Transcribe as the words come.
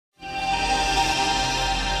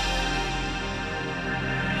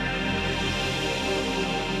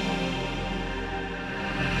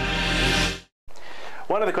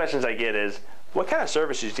One of the questions I get is, what kind of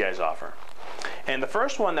services do you guys offer? And the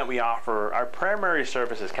first one that we offer, our primary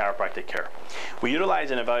service is chiropractic care. We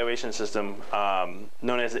utilize an evaluation system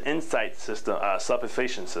known as the Insight system,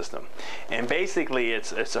 supplementation system. And basically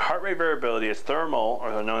it's a heart rate variability, it's thermal,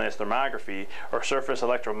 or known as thermography, or surface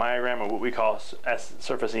electromyogram, or what we call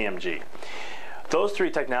surface EMG. Those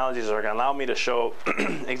three technologies are going to allow me to show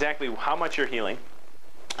exactly how much you're healing,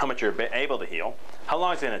 how much you're able to heal, how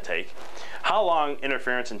long it's going to take, how long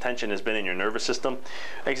interference and tension has been in your nervous system,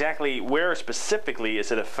 exactly where specifically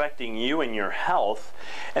is it affecting you and your health,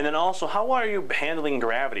 and then also how are you handling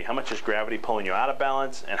gravity, how much is gravity pulling you out of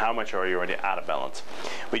balance, and how much are you already out of balance.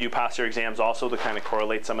 We do posture exams also to kind of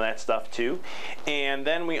correlate some of that stuff too, and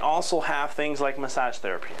then we also have things like massage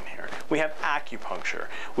therapy in here. We have acupuncture,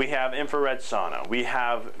 we have infrared sauna, we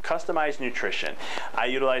have customized nutrition. I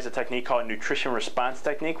utilize a technique called nutrition response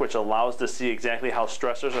technique, which allows to see exactly how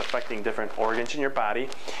stressors are affecting different organs in your body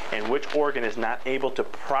and which organ is not able to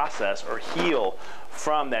process or heal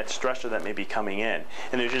from that stressor that may be coming in.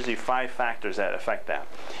 And there's usually 5 factors that affect that.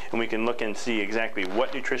 And we can look and see exactly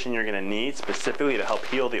what nutrition you're going to need specifically to help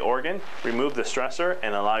heal the organ, remove the stressor,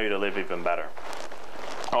 and allow you to live even better.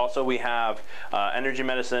 Also, we have energy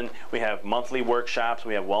medicine, we have monthly workshops,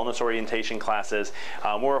 we have wellness orientation classes.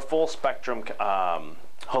 We're a full spectrum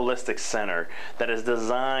holistic center that is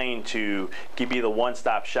designed to give you the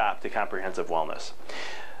one-stop shop to comprehensive wellness.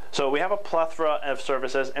 So we have a plethora of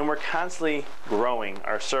services, and we're constantly growing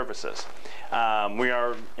our services. We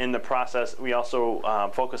are in the process. We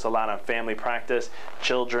also focus a lot on family practice,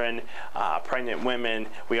 children, pregnant women.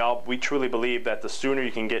 We truly believe that the sooner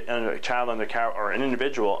you can get a child under or an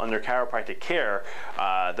individual under chiropractic care,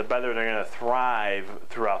 the better they're going to thrive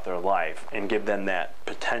throughout their life and give them that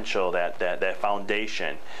potential, that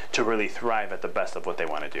foundation to really thrive at the best of what they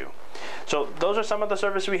want to do. So those are some of the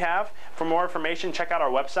services we have. For more information, check out our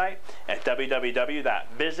website at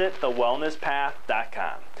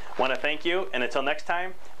www.visitthewellnesspath.com. Want to thank you, and until next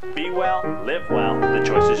time, be well, live well, the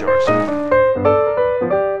choice is yours.